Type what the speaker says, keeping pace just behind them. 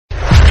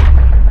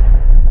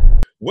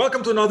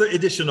Welcome to another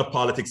edition of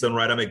Politics Done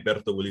Right. I'm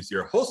Egberto Willis,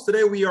 your host.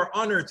 Today, we are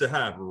honored to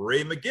have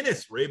Ray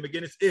McGinnis. Ray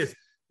McGinnis is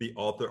the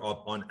author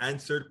of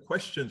Unanswered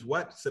Questions: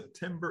 What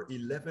September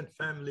 11th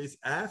Families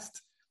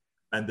Asked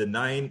and the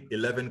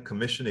 9/11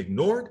 Commission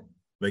Ignored.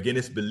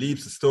 McGinnis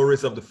believes the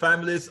stories of the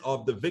families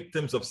of the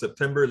victims of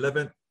September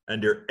 11th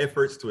and their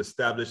efforts to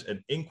establish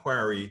an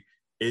inquiry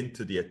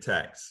into the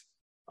attacks.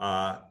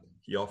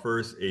 He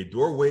offers a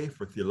doorway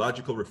for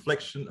theological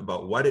reflection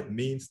about what it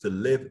means to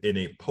live in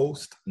a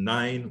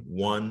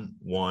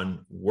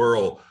post-9/11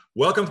 world.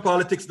 Welcome to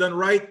Politics Done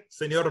Right.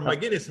 Senor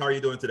McGinnis, how are you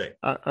doing today?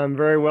 I'm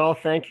very well.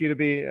 Thank you.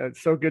 It's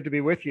so good to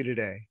be with you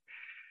today.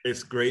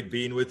 It's great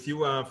being with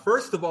you.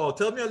 First of all,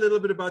 tell me a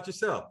little bit about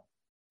yourself.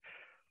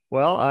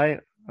 Well, I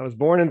was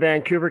born in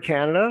Vancouver,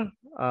 Canada.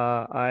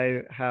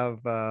 I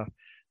have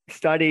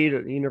studied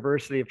at the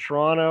University of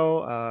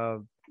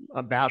Toronto,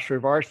 a Bachelor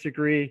of Arts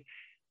degree,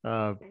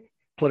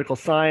 political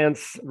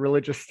science,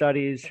 religious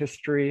studies,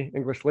 history,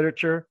 English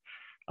literature.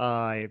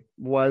 I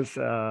was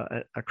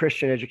a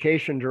Christian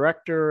education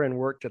director and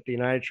worked at the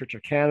United Church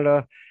of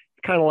Canada,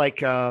 kind of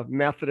like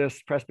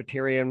Methodist,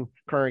 Presbyterian,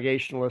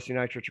 Congregationalist,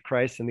 United Church of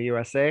Christ in the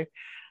USA.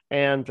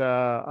 And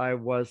I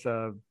was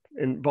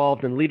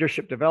involved in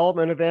leadership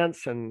development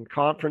events and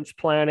conference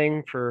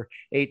planning for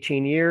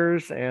 18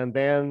 years. And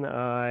then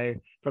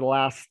for the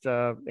last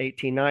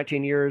 18,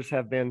 19 years,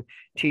 have been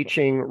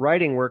teaching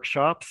writing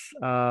workshops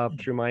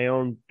through my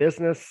own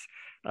business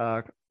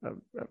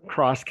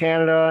across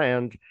Canada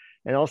and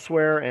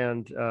elsewhere,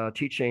 and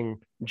teaching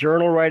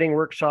journal writing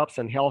workshops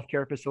and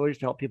healthcare facilities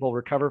to help people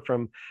recover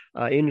from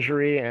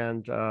injury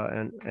and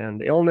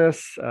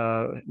illness,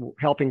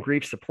 helping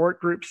grief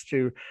support groups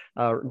to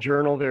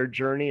journal their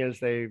journey as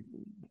they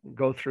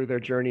go through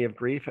their journey of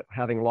grief,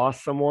 having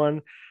lost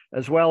someone,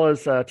 as well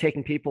as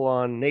taking people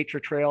on nature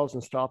trails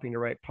and stopping to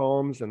write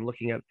poems and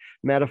looking at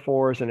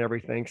metaphors and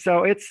everything.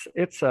 So it's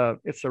a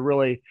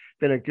really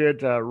been a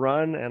good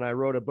run. And I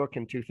wrote a book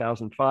in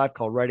 2005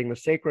 called Writing the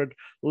Sacred,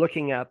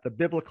 looking at the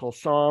biblical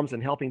Psalms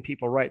and helping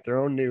people write their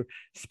own new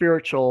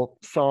spiritual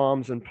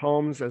psalms and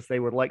poems as they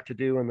would like to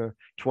do in the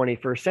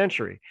 21st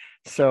century.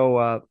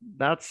 So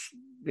that's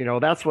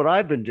what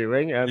I've been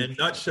doing. And in a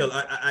nutshell,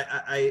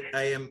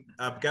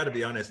 I've got to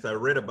be honest. I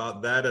read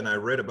about that, and I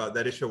read about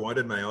that issue. I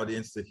wanted my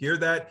audience to hear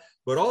that,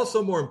 but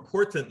also more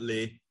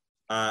importantly,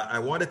 I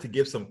wanted to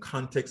give some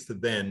context to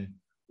then.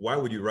 Why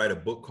would you write a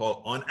book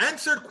called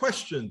Unanswered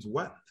Questions: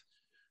 What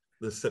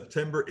the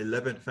September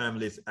 11th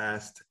Families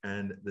Asked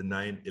and the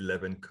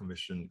 9/11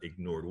 Commission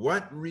Ignored?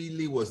 What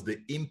really was the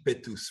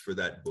impetus for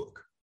that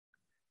book?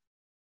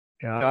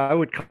 Yeah, I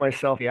would call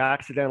myself the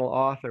accidental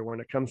author when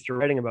it comes to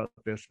writing about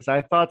this, because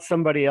I thought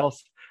somebody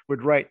else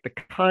would write the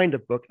kind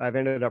of book I've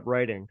ended up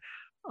writing.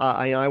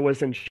 I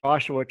was in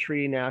Joshua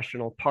Tree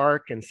National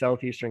Park in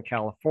southeastern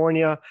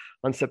California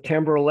on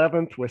September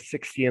 11th with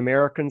 60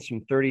 Americans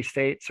from 30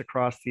 states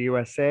across the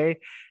USA.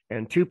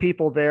 And two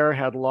people there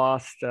had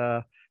lost,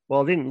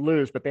 well, they didn't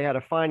lose, but they had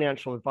a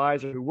financial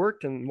advisor who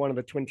worked in one of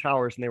the Twin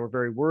Towers, and they were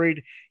very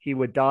worried he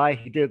would die.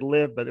 He did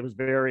live, but it was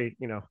very,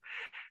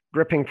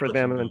 gripping for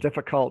them and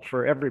difficult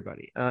for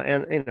everybody.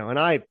 And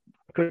I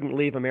couldn't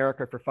leave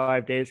America for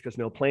 5 days because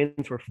no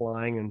planes were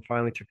flying, and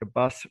finally took a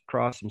bus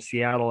across from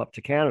Seattle up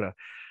to Canada.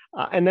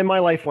 And then my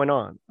life went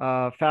on.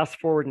 Fast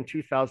forward in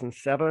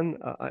 2007,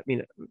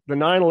 the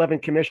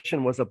 9/11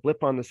 Commission was a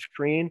blip on the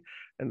screen,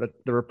 and the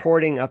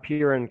reporting up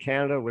here in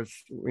Canada was,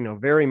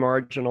 very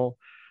marginal.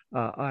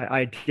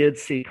 I did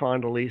see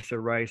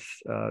Condoleezza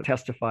Rice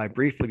testify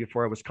briefly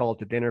before I was called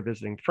to dinner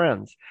visiting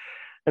friends.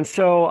 And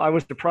so I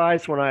was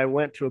surprised when I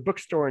went to a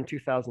bookstore in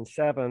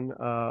 2007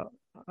 I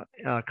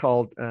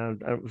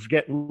was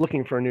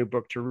looking for a new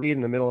book to read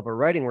in the middle of a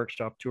writing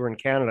workshop tour in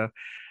Canada.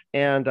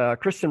 And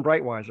Kristen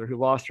Breitweiser, who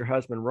lost her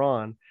husband,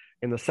 Ron,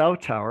 in the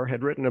South Tower,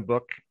 had written a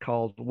book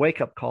called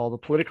Wake Up Call: The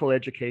Political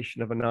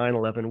Education of a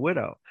 9/11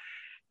 Widow.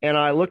 And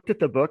I looked at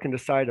the book and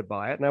decided to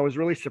buy it. And I was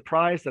really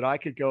surprised that I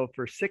could go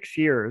for 6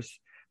 years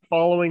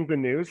following the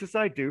news, as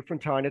I do from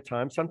time to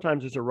time.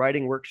 Sometimes there's a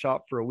writing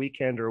workshop for a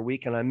weekend or a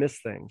week and I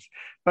miss things,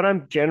 but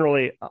I'm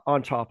generally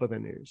on top of the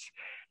news.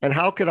 And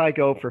how could I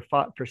go for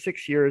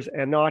 6 years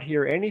and not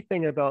hear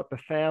anything about the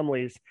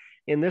families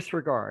in this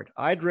regard?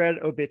 I'd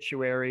read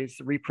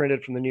obituaries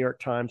reprinted from the New York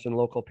Times and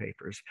local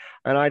papers,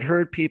 and I'd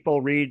heard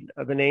people read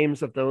the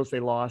names of those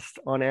they lost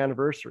on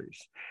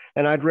anniversaries.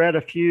 And I'd read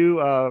a few,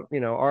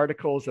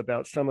 articles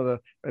about some of the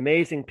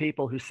amazing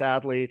people who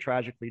sadly,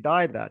 tragically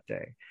died that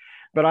day.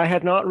 But I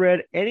had not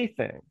read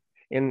anything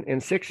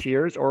in 6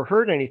 years or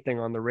heard anything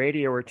on the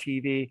radio or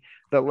TV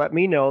that let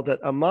me know that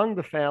among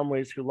the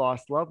families who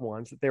lost loved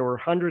ones, that there were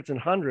hundreds and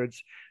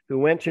hundreds who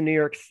went to New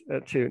York,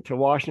 to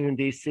Washington,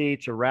 D.C.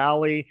 to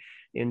rally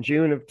in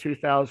June of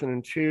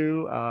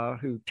 2002,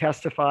 who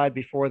testified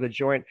before the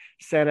joint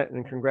Senate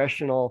and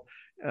Congressional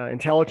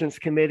intelligence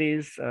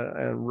committees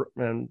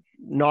and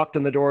knocked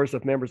on the doors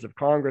of members of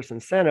Congress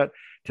and Senate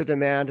to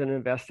demand an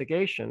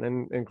investigation,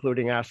 and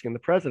including asking the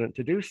president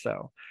to do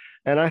so.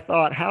 And I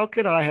thought, how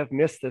could I have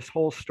missed this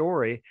whole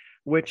story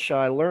which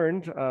I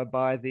learned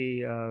by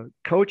the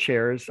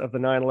co-chairs of the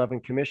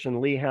 9/11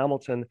 Commission, Lee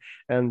Hamilton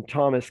and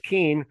Thomas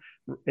Keane,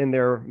 in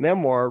their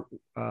memoir,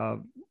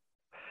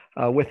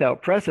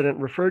 Without Precedent,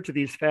 referred to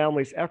these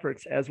families'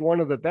 efforts as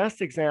one of the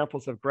best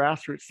examples of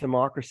grassroots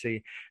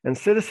democracy and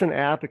citizen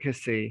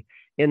advocacy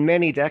in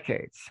many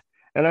decades.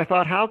 And I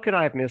thought, how could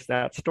I have missed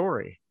that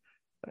story?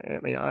 I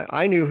mean,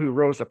 I knew who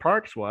Rosa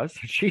Parks was.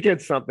 She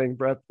did something,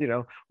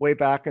 way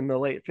back in the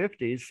late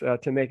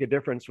 50s to make a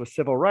difference with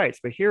civil rights.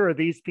 But here are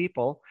these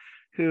people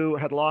who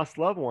had lost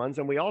loved ones,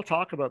 and we all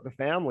talk about the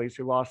families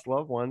who lost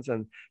loved ones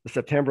and the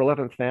September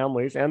 11th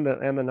families and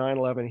the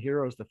 9/11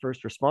 heroes, the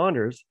first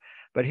responders.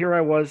 But here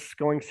I was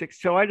going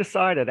six. So I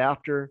decided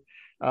after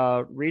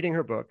reading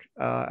her book,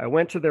 I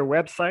went to their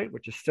website,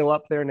 which is still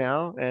up there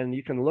now, and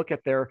you can look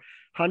at their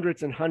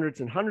hundreds and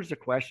hundreds and hundreds of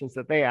questions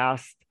that they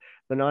asked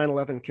the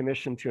 9/11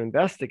 Commission to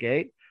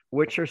investigate,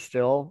 which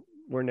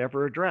were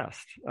never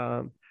addressed.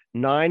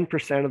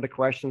 9% of the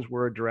questions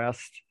were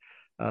addressed.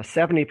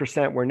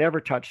 70% were never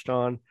touched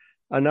on.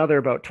 Another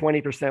about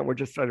 20% were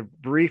just sort of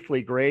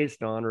briefly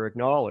grazed on or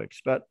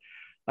acknowledged. But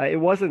it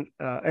wasn't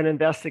an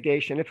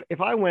investigation.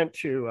 If I went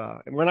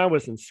to, when I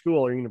was in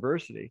school or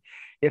university,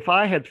 if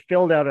I had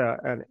filled out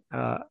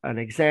an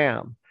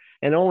exam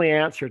and only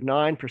answered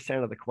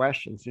 9% of the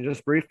questions and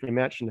just briefly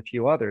mentioned a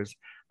few others,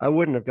 I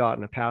wouldn't have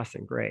gotten a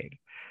passing grade.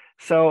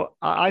 So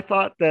I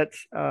thought that,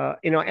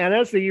 and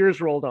as the years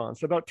rolled on,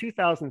 so about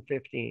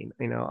 2015,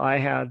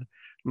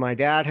 my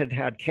dad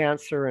had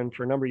cancer, and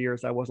for a number of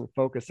years, I wasn't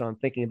focused on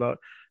thinking about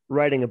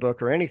writing a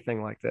book or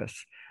anything like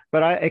this.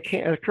 But it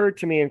occurred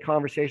to me in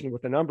conversation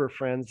with a number of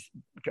friends,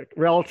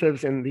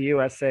 relatives in the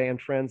USA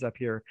and friends up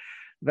here,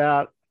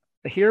 that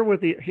here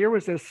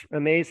was this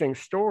amazing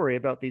story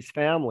about these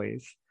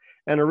families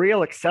and a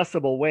real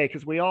accessible way,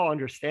 because we all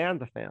understand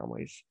the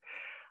families.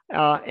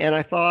 And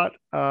I thought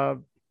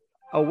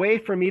a way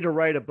for me to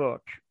write a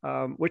book,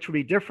 which would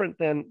be different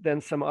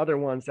than some other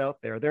ones out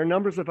there. There are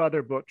numbers of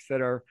other books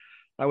that are,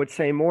 I would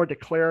say, more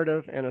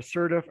declarative and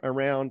assertive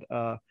around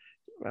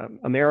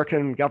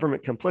American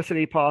government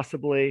complicity,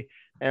 possibly,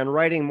 and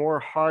writing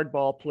more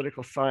hardball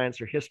political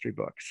science or history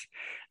books.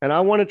 And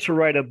I wanted to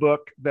write a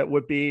book that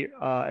would be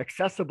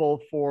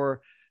accessible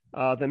for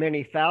the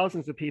many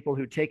thousands of people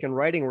who'd taken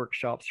writing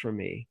workshops from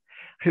me,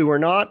 who were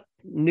not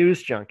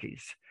news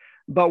junkies,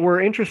 but were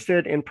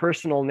interested in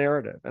personal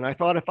narrative. And I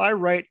thought, if I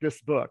write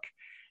this book,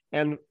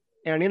 and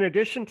in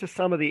addition to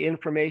some of the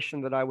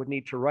information that I would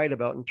need to write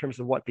about in terms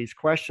of what these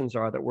questions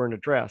are that weren't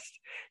addressed,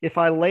 if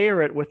I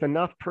layer it with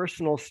enough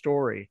personal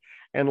story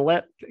and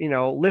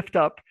lift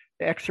up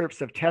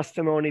excerpts of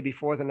testimony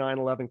before the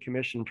 9/11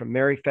 Commission from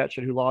Mary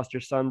Fetchett, who lost her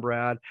son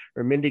Brad,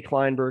 or Mindy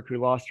Kleinberg, who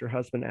lost her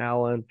husband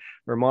Alan,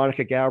 or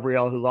Monica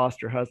Gabrielle, who lost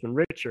her husband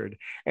Richard,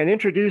 and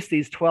introduce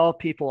these 12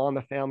 people on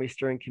the Family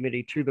Steering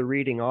Committee to the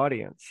reading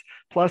audience,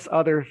 plus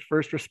other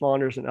first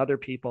responders and other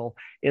people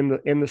in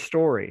the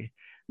story,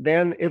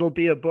 then it'll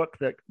be a book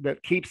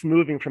that keeps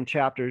moving from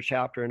chapter to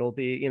chapter, and it'll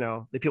be,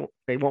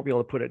 they won't be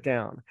able to put it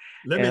down.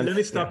 Let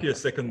me stop you a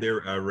second there,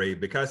 Ray,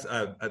 because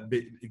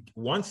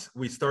once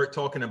we start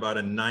talking about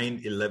a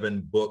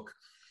 9/11 book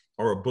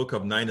or a book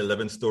of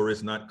 9/11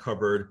 stories not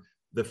covered,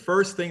 the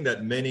first thing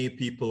that many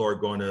people are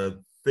going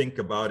to think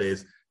about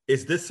is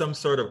this some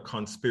sort of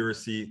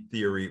conspiracy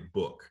theory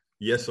book?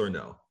 Yes or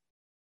no?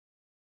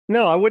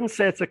 No, I wouldn't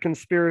say it's a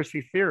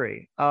conspiracy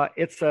theory.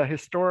 It's a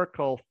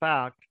historical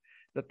fact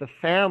that the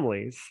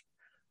families,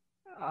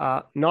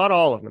 not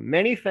all of them,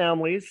 many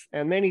families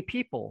and many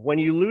people, when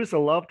you lose a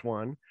loved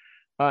one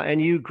and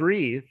you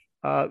grieve,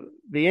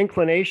 the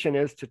inclination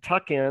is to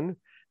tuck in,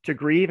 to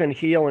grieve and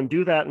heal, and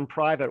do that in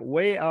private,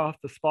 way off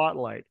the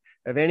spotlight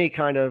of any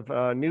kind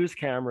of news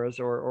cameras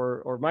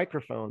or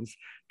microphones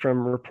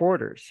from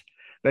reporters.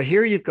 But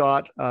here you've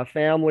got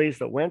families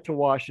that went to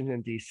Washington,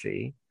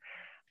 D.C.,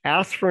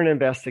 asked for an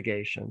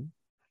investigation.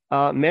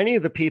 Many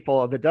of the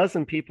people, the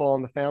dozen people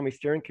on the Family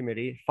Steering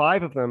Committee,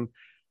 5 of them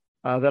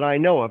that I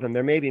know of, and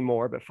there may be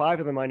more, but 5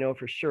 of them I know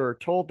for sure,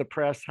 told the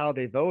press how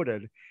they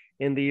voted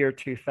in the year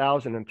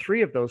 2000, and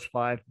 3 of those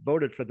 5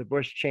 voted for the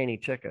Bush-Cheney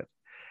ticket.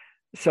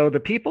 So the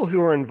people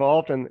who are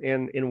involved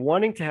in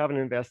wanting to have an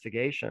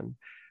investigation,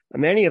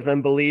 many of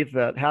them believe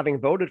that, having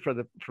voted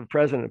for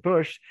President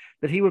Bush,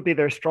 that he would be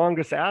their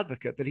strongest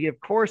advocate, that he, of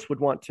course, would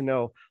want to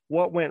know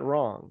what went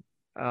wrong.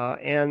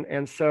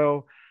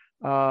 So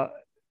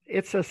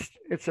it's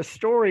a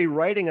story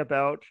writing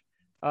about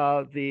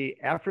the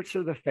efforts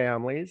of the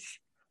families,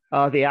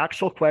 the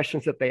actual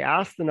questions that they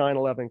asked the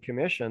 9/11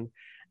 Commission.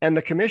 And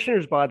the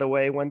commissioners, by the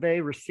way, when they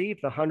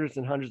received the hundreds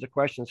and hundreds of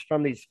questions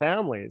from these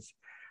families,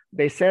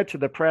 they said to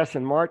the press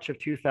in March of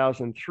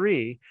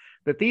 2003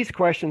 that these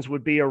questions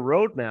would be a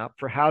roadmap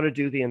for how to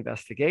do the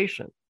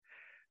investigation.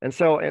 And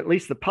so at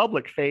least the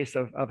public face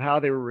of how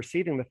they were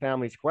receiving the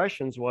families'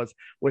 questions was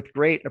with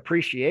great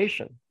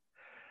appreciation.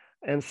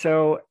 And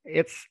so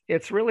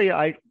it's really,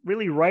 I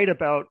really write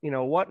about,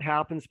 what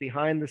happens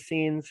behind the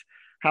scenes,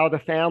 how the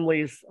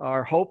families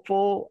are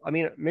hopeful. I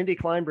mean, Mindy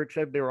Kleinberg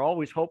said they were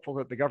always hopeful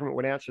that the government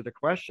would answer the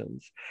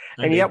questions.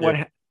 And yet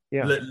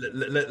Yeah.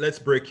 Let's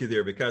break you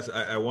there, because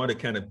I want to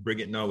kind of bring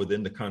it now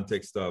within the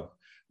context of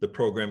the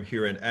program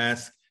here and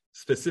ask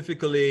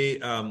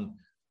specifically,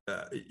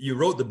 you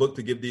wrote the book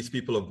to give these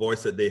people a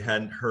voice that they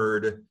hadn't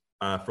heard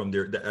from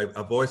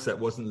a voice that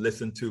wasn't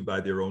listened to by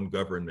their own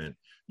government.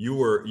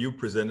 You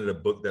presented a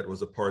book that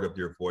was a part of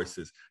their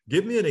voices.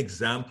 Give me an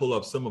example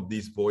of some of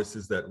these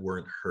voices that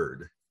weren't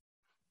heard.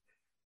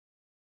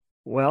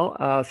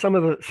 Well, some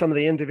of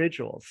the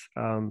individuals.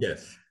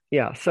 Yes.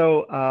 Yeah.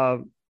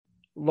 So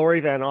Lori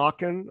Van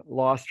Auken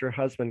lost her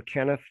husband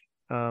Kenneth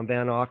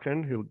Van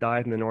Auken, who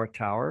died in the North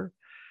Tower.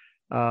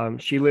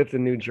 She lived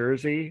in New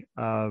Jersey.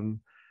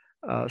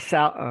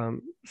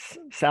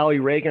 Sally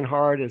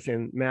Reaganhard is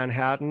in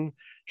Manhattan.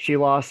 She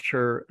lost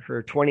her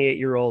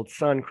 28-year-old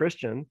son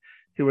Christian,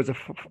 who was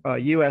a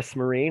U.S.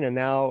 Marine and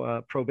now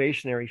a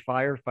probationary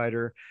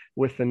firefighter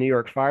with the New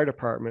York Fire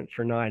Department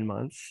for 9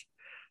 months.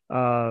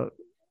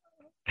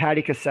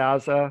 Patty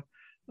Casaza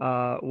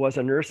was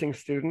a nursing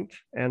student,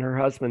 and her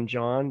husband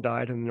John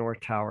died in the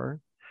North Tower.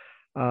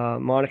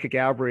 Monica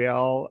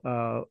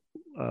Gabrielle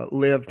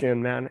lived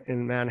in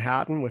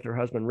Manhattan with her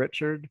husband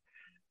Richard.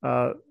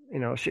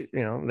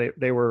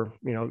 They were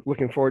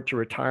looking forward to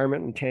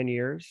retirement in 10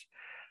 years.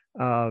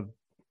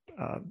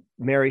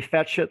 Mary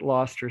Fetchett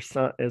lost her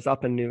son, is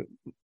up in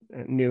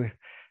New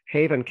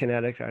Haven,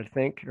 Connecticut, I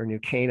think, or New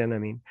Canaan, I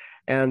mean.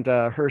 And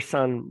her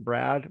son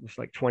Brad was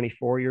like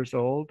 24 years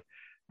old.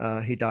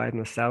 He died in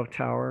the South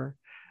Tower.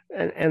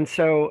 And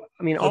so,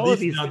 I mean, all of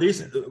these. Now,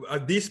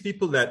 these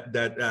people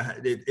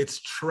it's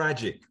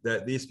tragic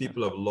that these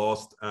people have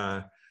lost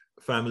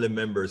family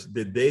members.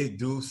 Did they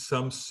do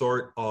some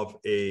sort of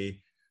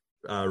a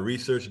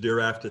research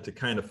thereafter to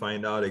kind of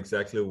find out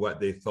exactly what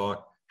they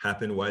thought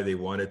happened, why they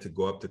wanted to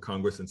go up to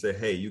Congress and say,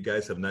 hey, you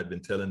guys have not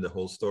been telling the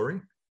whole story?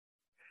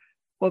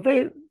 Well,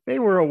 they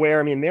were aware.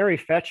 I mean, Mary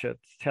Fetchett,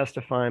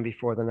 testifying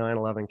before the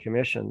 9/11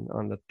 Commission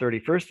on the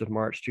 31st of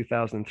March,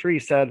 2003,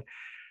 said,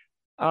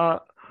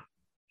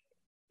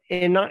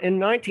 in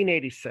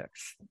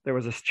 1986, there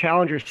was this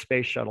Challenger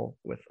space shuttle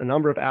with a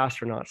number of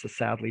astronauts that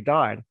sadly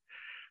died,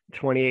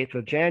 28th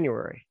of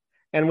January.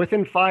 And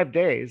within 5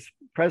 days,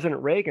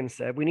 President Reagan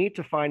said, we need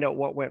to find out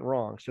what went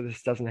wrong so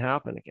this doesn't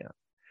happen again.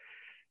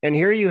 And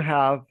here you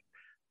have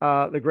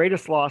the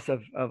greatest loss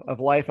of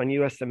life on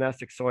US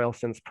domestic soil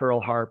since Pearl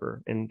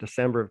Harbor in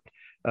December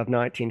of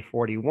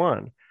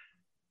 1941.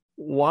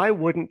 Why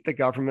wouldn't the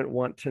government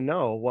want to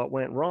know what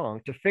went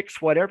wrong, to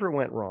fix whatever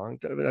went wrong,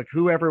 like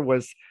whoever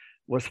was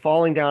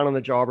falling down on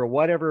the job or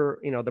whatever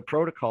the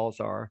protocols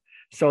are,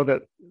 so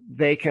that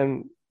they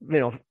can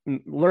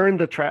learn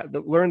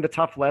the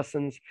tough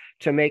lessons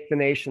to make the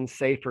nation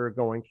safer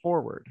going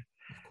forward.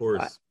 Of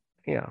course.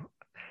 Yeah.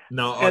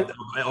 Now,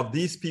 of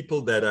these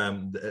people that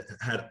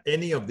had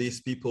any of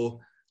these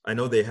people, I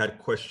know they had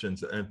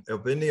questions, and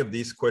of any of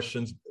these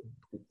questions,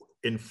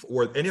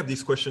 were any of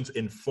these questions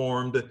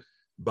informed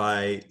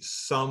by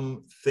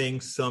something,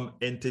 some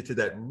entity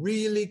that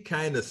really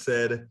kind of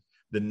said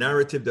the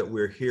narrative that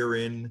we're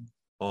hearing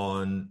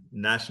on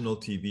national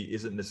TV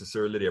isn't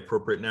necessarily the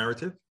appropriate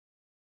narrative?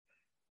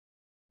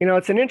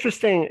 It's an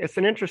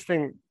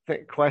interesting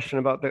question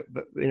about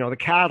the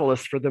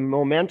catalyst for the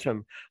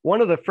momentum. One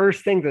of the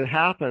first things that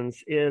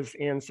happens is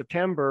in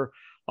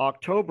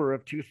October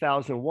of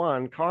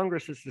 2001,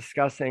 Congress is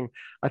discussing,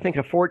 I think,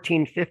 a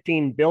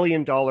 $14-15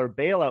 billion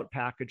bailout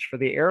package for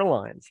the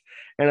airlines.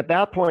 And at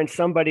that point,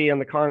 somebody on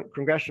the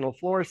congressional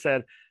floor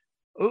said,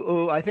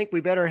 I think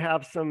we better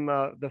have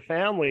the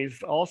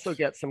families also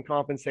get some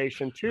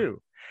compensation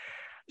too.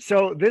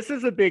 So this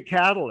is a big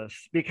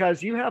catalyst,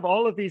 because you have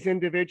all of these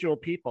individual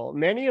people,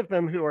 many of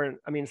them who are,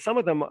 some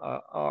of them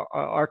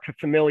are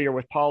familiar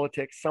with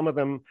politics. Some of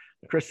them,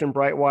 Kristen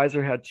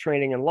Breitweiser, had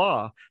training in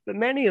law, but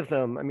many of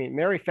them,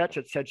 Mary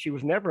Fetchett said she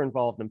was never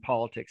involved in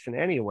politics in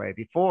any way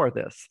before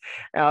this.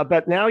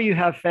 But now you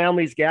have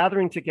families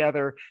gathering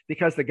together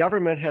because the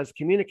government has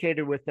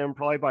communicated with them,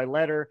 probably by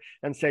letter,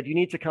 and said, you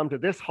need to come to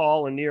this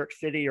hall in New York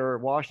City or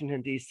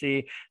Washington,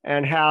 D.C.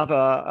 and have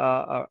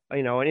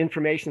an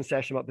information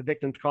session about the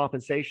Victims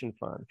Compensation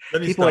Fund.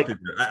 Let me stop you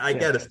there. I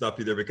got to stop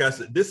you there, because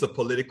this is a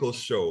political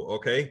show,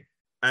 okay?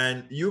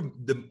 And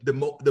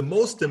the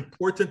most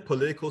important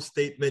political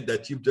statement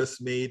that you've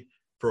just made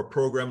for a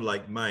program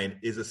like mine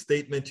is a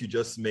statement you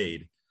just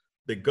made.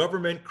 The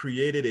government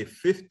created a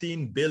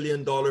 $15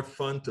 billion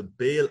fund to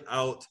bail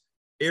out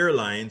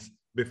airlines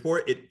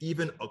before it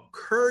even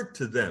occurred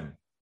to them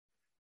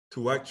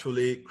to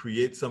actually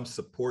create some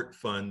support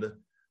fund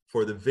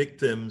for the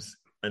victims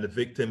and the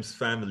victims'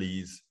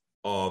 families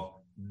of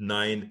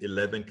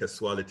 9/11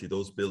 casualty,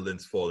 those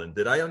buildings fallen.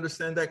 Did I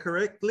understand that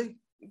correctly?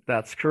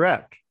 That's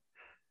correct.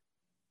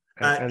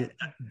 And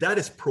that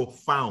is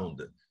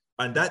profound.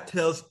 And that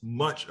tells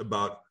much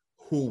about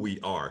who we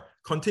are.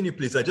 Continue,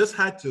 please. I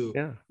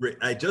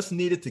just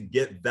needed to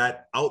get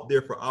that out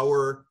there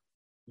for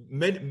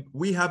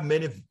we have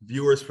many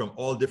viewers from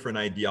all different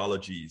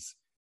ideologies.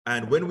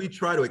 And when we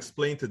try to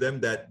explain to them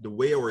that the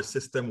way our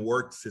system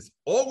works is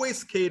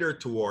always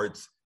catered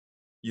towards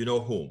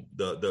whom,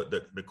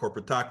 the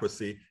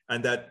corporatocracy,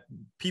 and that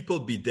people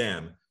be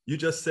damned. You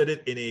just said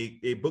it in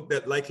a book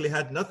that likely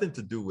had nothing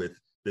to do with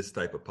this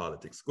type of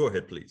politics. Go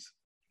ahead, please.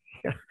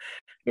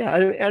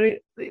 Yeah.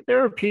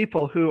 There are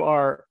people who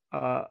are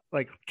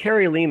like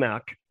Carrie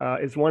Lemack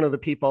is one of the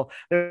people.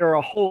 There are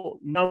a whole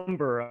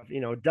number of,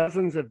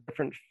 dozens of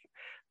different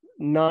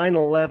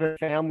 9/11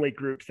 family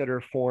groups that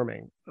are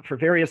forming for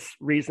various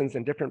reasons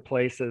in different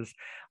places.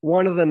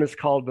 One of them is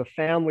called the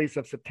Families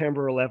of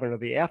September 11, or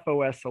the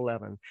FOS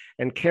 11.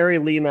 And Carrie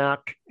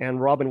Lemack and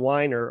Robin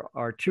Weiner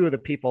are two of the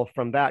people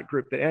from that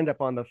group that end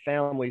up on the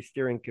family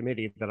steering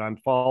committee that I'm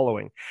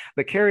following.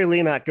 But Carrie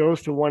Lemack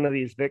goes to one of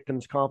these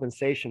victims'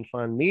 compensation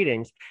fund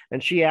meetings,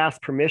 and she asks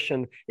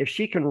permission if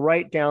she can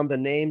write down the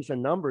names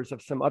and numbers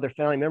of some other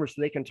family members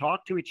so they can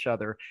talk to each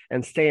other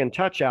and stay in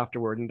touch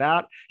afterward. And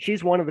that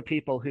she's one of the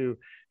people who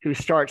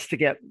starts to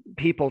get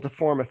people to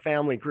form a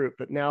family group,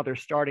 but now they're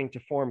starting to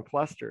form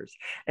clusters.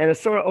 And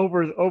it's sort of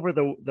over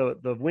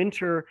the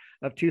winter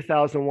of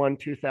 2001,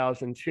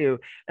 2002.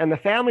 And the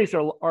families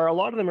are a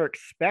lot of them are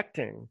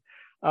expecting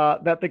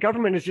that the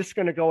government is just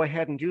going to go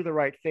ahead and do the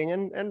right thing.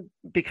 And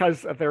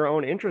because of their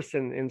own interest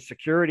in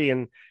security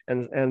and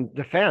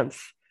defense,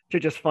 to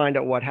just find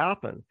out what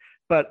happened.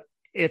 But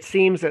it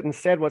seems that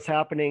instead what's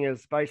happening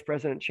is Vice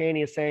President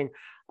Cheney is saying,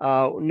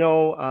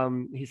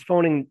 no, he's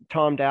phoning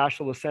Tom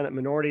Daschle, the Senate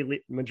majority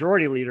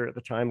leader at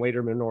the time,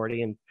 later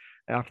minority, and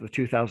after the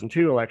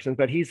 2002 elections,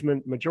 but he's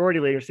majority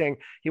leader, saying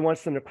he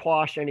wants them to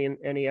quash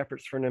any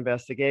efforts for an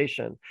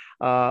investigation.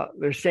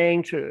 They're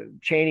saying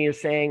Cheney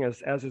is saying,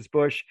 as is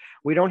Bush,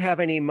 we don't have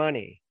any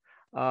money.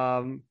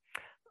 It's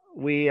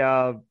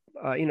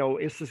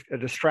just a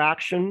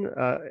distraction.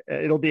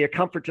 It'll be a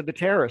comfort to the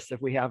terrorists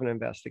if we have an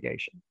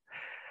investigation.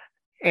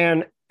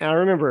 And I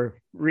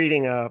remember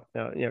reading,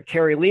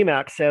 Carrie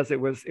Lemack says it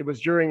was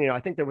during, I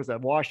think there was a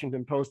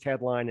Washington Post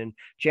headline in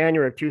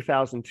January of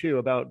 2002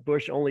 about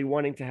Bush only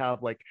wanting to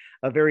have like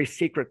a very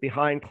secret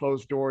behind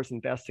closed doors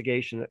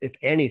investigation, if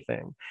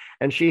anything.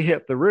 And she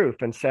hit the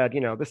roof and said,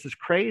 this is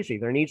crazy.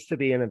 There needs to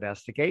be an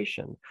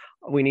investigation.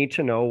 We need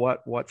to know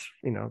what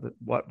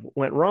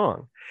went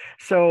wrong.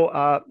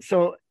 So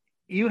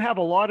you have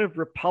a lot of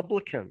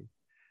Republican,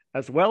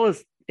 as well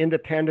as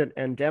independent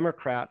and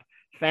Democrat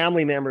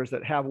family members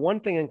that have one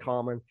thing in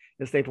common,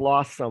 is they've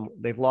lost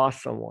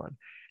someone,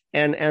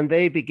 and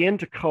they begin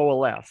to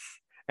coalesce.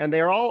 And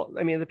they're all,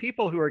 the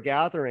people who are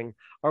gathering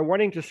are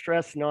wanting to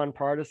stress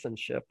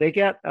nonpartisanship. They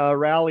get a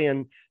rally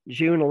in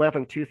June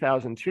 11,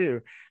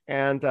 2002,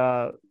 and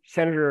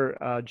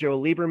Senator Joe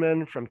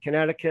Lieberman from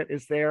Connecticut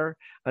is there.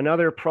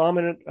 Another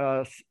prominent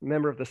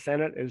member of the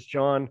Senate is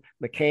John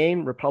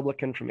McCain,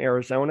 Republican from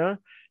Arizona.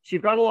 So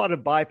you've got a lot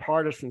of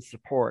bipartisan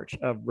support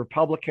of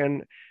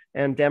Republican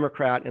and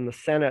Democrat in the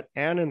Senate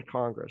and in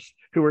Congress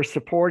who are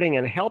supporting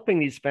and helping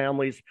these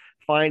families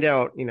find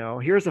out,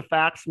 here's a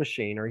fax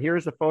machine or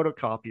here's a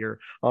photocopier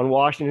on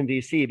Washington,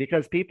 D.C.,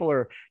 because people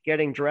are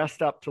getting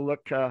dressed up to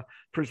look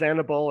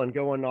presentable and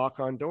go and knock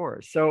on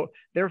doors. So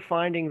they're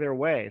finding their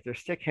way. They're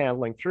stick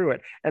handling through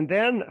it. And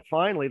then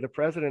finally, the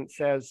president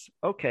says,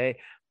 okay,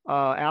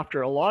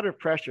 after a lot of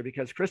pressure,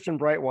 because Kristen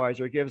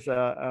Breitweiser gives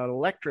an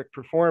electric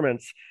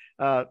performance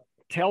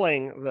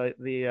telling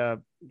the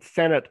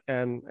Senate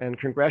and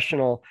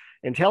Congressional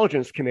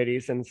Intelligence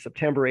Committees in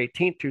September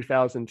 18th,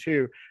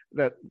 2002,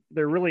 that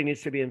there really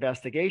needs to be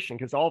investigation,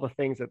 because all the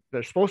things that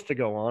they're supposed to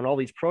go on, all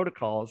these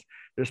protocols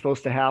they're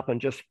supposed to happen,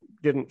 just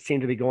didn't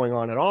seem to be going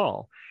on at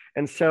all.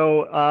 And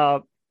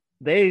so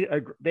they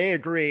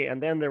agree.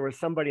 And then there was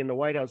somebody in the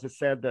White House that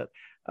said that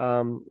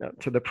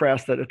to the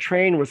press that a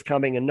train was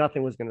coming and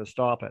nothing was going to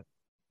stop it.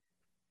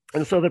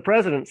 And so the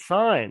president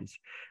signs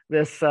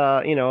this,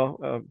 we're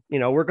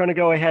going to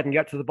go ahead and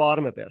get to the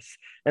bottom of this.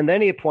 And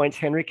then he appoints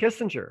Henry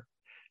Kissinger,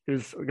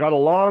 who's got a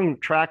long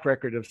track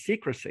record of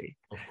secrecy.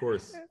 Of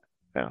course.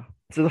 Yeah.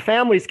 So the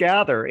families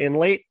gather in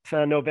late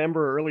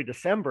November, early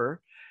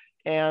December,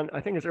 and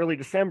I think it's early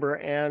December,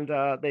 and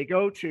they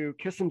go to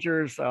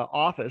Kissinger's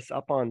office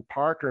up on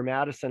Park or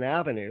Madison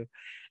Avenue,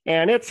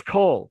 and it's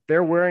cold.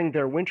 They're wearing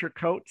their winter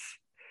coats,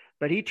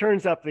 but he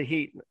turns up the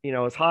heat,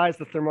 as high as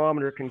the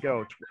thermometer can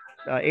go,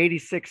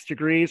 86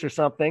 degrees or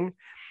something.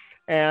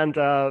 And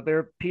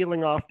they're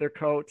peeling off their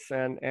coats,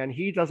 and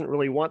he doesn't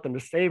really want them to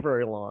stay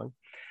very long.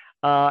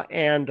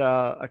 And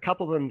a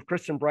couple of them,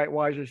 Kristen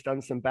Breitweiser's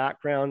done some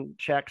background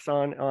checks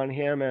on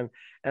him, and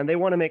they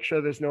want to make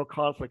sure there's no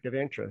conflict of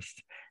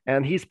interest.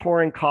 And he's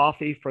pouring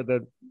coffee for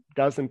the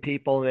dozen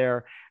people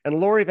there. And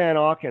Lori Van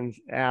Auken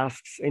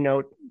asks,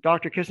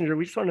 Dr. Kissinger,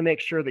 we just want to make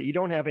sure that you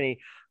don't have any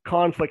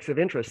conflicts of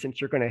interest since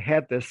you're going to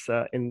head this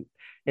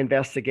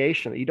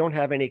investigation, that you don't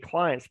have any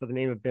clients by the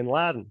name of bin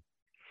Laden.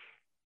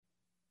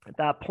 At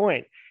that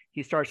point,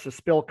 he starts to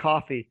spill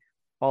coffee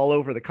all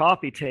over the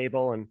coffee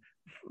table and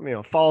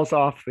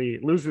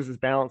loses his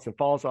balance and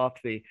falls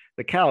off the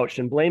couch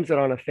and blames it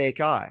on a fake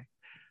eye.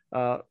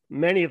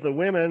 Many of the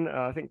women,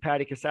 I think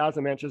Patty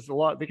Casazza mentions a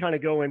lot, they kind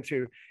of go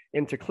into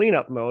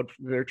cleanup mode.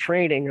 They're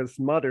training as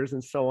mothers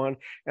and so on,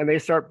 and they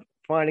start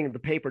finding the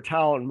paper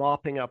towel and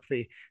mopping up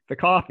the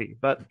coffee.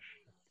 But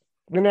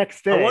the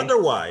next day, I wonder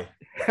why.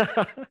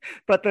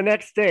 But the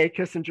next day,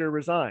 Kissinger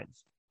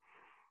resigns.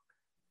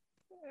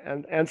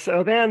 and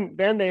so then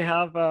they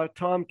have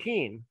Tom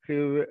Keene,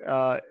 who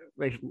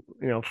they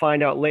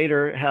find out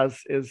later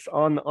is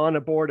on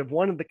a board of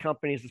one of the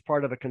companies as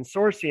part of a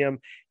consortium,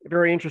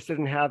 very interested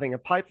in having a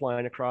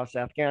pipeline across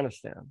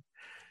Afghanistan,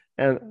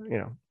 and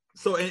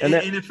So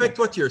in effect,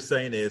 what you're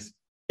saying is,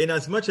 in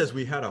as much as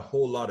we had a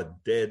whole lot of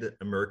dead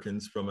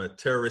Americans from a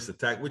terrorist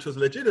attack, which was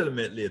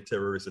legitimately a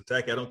terrorist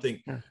attack, I don't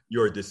think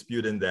you're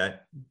disputing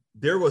that,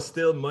 there was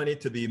still money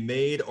to be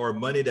made, or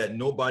money that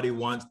nobody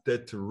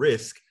wanted to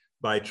risk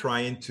by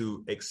trying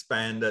to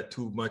expand that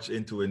too much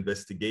into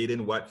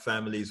investigating what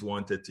families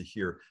wanted to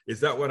hear. Is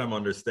that what I'm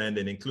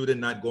understanding, including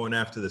not going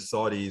after the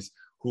Saudis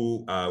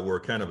who were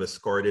kind of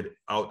escorted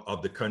out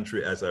of the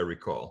country, as I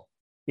recall?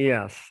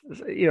 Yes.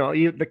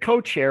 The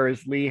co-chair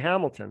is Lee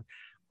Hamilton.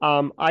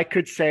 I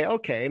could say,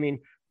 okay, I mean,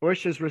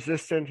 Bush is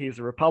resistant. He's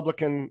a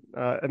Republican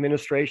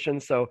administration.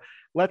 So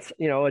let's,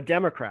 a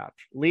Democrat,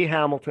 Lee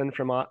Hamilton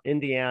from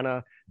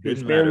Indiana,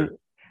 who's been,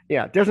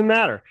 it doesn't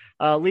matter.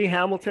 Lee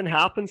Hamilton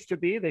happens to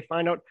be, they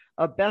find out,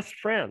 a best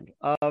friend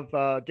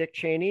of Dick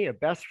Cheney, a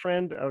best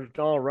friend of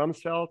Donald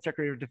Rumsfeld,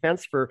 Secretary of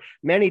Defense for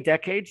many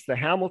decades. The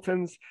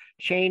Hamiltons,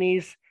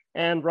 Cheneys,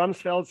 and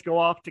Rumsfelds go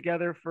off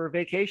together for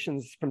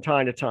vacations from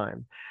time to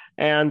time.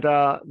 And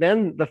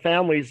then the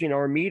families,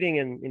 are meeting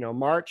in,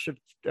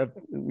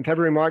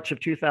 February, March of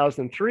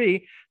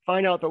 2003,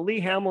 find out that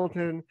Lee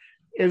Hamilton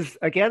is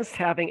against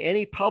having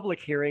any public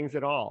hearings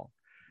at all.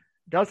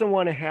 Doesn't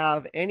want to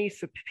have any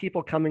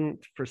people coming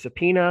for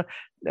subpoena,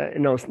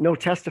 no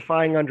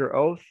testifying under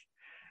oath.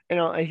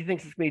 He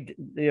thinks it's going to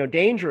be,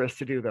 dangerous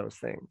to do those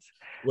things.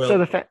 Well, so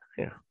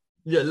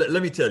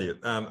let me tell you,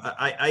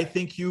 I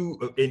think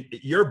in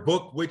your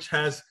book, which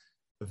has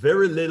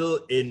very little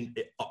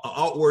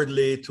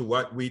outwardly to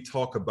what we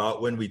talk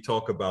about when we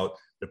talk about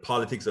the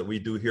politics that we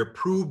do here,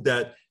 prove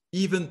that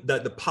even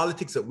that the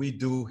politics that we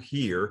do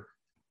here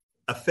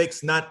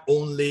affects not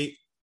only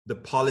the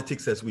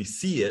politics as we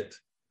see it,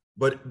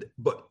 but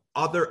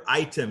other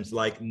items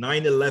like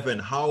 9/11,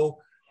 how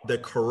the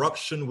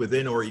corruption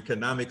within our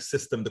economic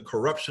system, the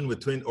corruption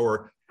within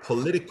our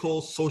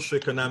political,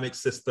 socioeconomic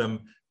system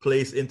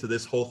plays into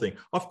this whole thing.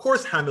 Of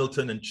course,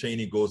 Hamilton and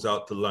Cheney goes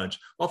out to lunch.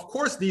 Of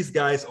course, these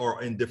guys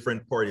are in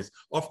different parties.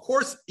 Of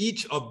course,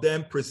 each of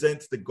them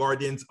presents the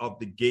guardians of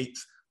the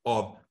gates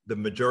of the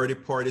majority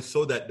party,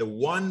 so that the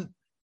one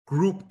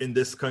group in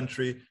this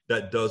country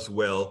that does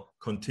well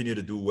continue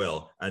to do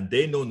well. And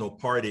they know no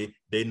party,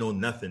 they know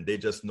nothing. They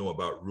just know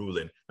about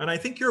ruling. And I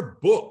think your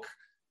book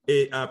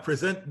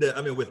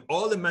with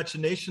all the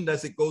machination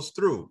as it goes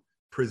through,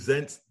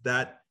 presents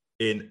that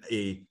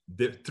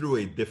through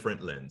a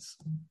different lens.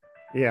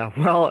 Yeah,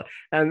 well,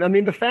 and I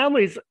mean, the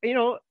families,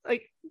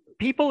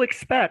 people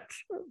expect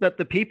that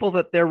the people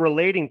that they're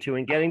relating to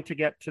and getting to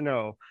get to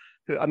know,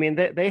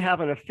 they have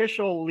an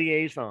official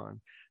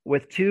liaison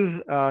with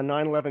two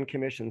 9/11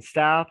 Commission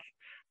staff.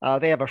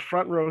 They have a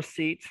front row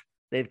seat.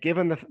 They've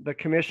given the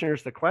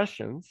commissioners the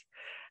questions.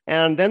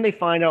 And then they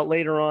find out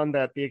later on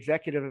that the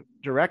executive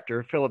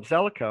director, Philip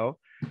Zelikow,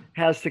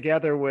 has,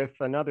 together with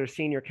another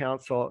senior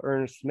counsel,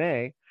 Ernest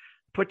May,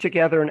 put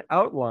together an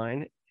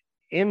outline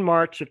in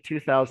March of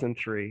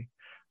 2003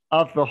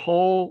 of the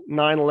whole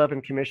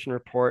 9/11 Commission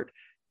report,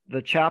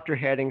 the chapter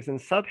headings and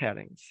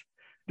subheadings.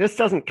 This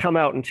doesn't come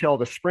out until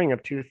the spring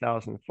of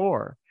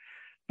 2004,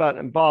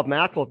 but Bob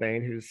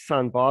McIlvaine, whose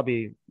son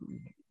Bobby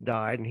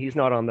died, and he's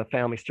not on the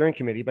family steering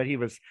committee, but he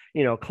was,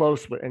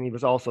 close with, and he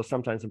was also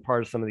sometimes in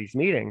part of some of these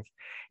meetings.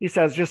 He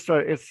says,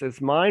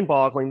 it's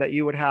mind-boggling that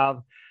you would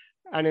have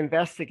an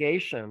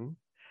investigation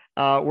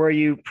where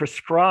you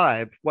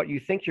prescribe what you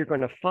think you're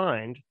going to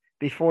find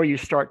before you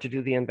start to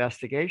do the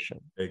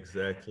investigation.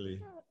 Exactly.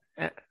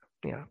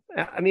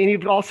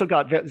 You've also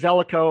got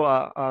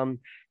Zelikow,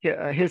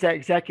 his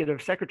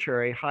executive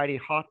secretary,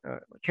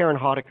 Karen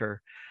Hottaker,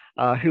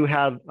 who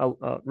had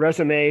a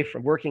resume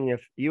from working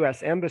with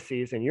U.S.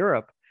 embassies in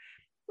Europe,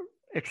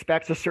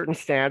 expects a certain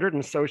standard,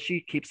 and so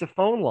she keeps a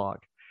phone log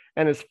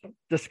and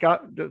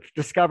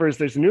discovers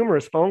there's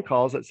numerous phone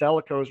calls that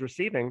Zelikow is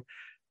receiving,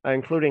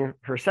 including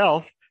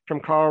herself, from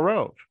Karl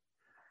Rove.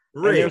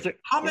 Ray,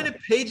 how many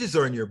pages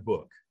are in your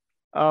book?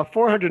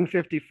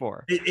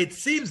 454. It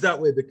seems that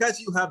way because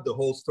you have the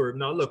whole story.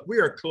 Now, look, we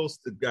are close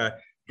to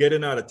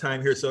getting out of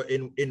time here. So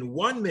in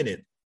 1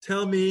 minute,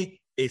 tell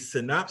me a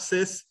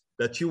synopsis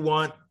that you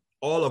want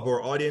all of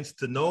our audience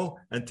to know,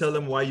 and tell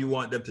them why you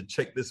want them to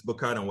check this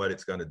book out and what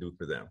it's going to do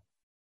for them.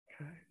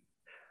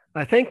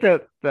 I think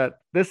that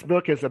this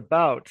book is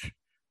about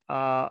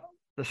the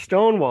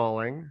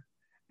stonewalling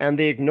and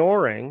the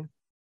ignoring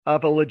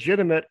of a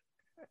legitimate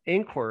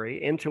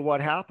inquiry into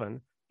what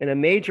happened in a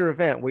major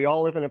event. We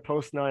all live in a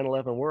post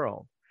 9/11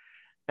 world.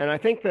 And I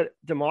think that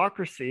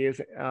democracy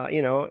is,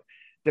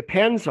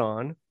 depends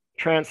on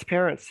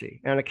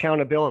transparency and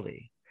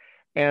accountability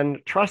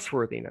and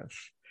trustworthiness.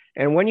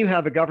 And when you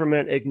have a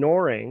government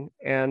ignoring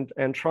and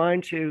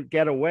trying to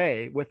get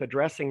away with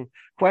addressing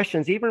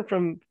questions, even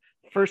from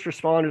first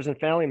responders and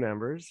family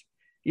members,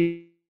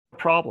 you have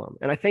a problem.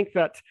 And I think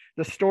that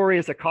the story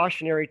is a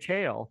cautionary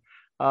tale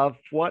of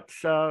what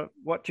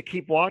to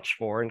keep watch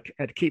for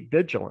and keep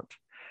vigilant.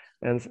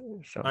 And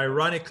so,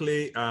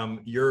 ironically,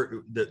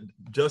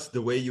 just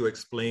the way you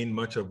explain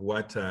much of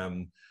what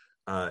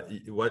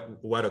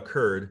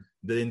occurred,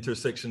 the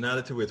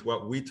intersectionality with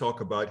what we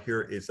talk about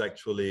here is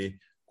actually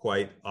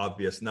quite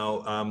obvious. Now,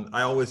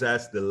 I always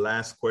ask the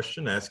last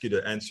question, ask you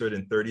to answer it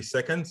in 30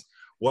 seconds.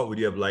 What would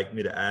you have liked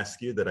me to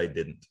ask you that I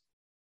didn't?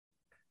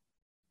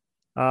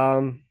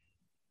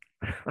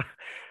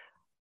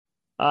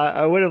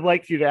 I would have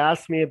liked you to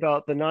ask me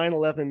about the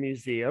 9/11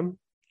 Museum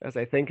as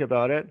I think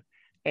about it,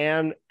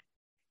 and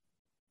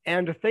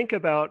to think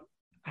about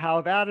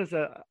how that is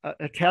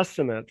a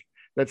testament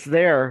that's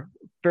there,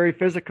 very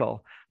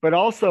physical, but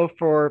also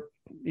for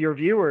your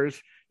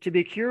viewers to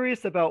be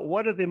curious about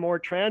what are the more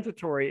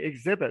transitory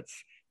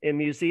exhibits in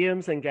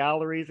museums and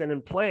galleries and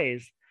in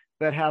plays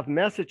that have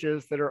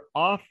messages that are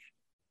off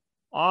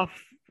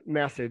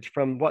message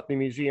from what the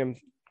museum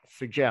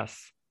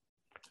suggests.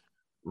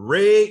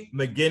 Ray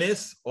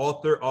McGinnis,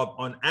 author of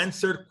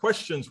Unanswered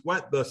Questions,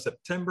 What the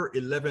September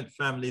 11th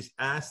Families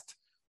Asked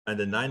and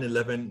the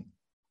 9/11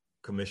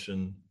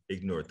 Commission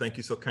Ignored. Thank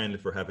you so kindly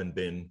for having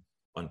been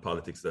on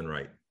Politics Done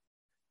Right.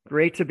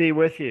 Great to be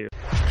with you.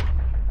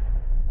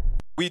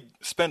 We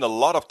spend a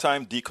lot of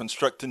time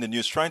deconstructing the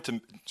news, trying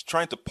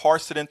to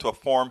parse it into a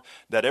form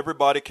that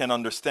everybody can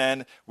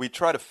understand. We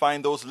try to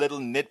find those little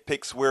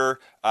nitpicks where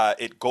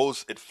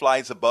it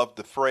flies above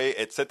the fray,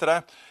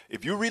 etc.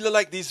 If you really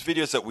like these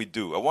videos that we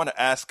do, I want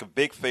to ask a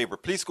big favor.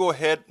 Please go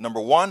ahead,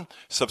 number 1,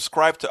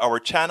 subscribe to our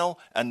channel,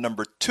 and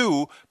number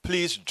 2,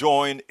 please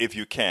join if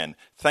you can.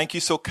 Thank you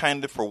so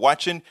kindly for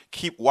watching.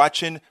 Keep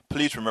watching.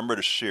 Please remember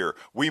to share.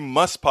 We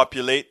must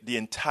populate the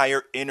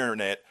entire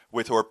internet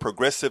with our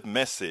progressive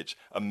message,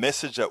 a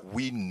message that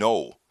we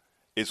know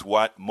is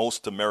what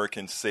most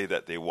Americans say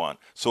that they want.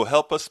 So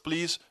help us,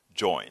 please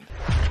join.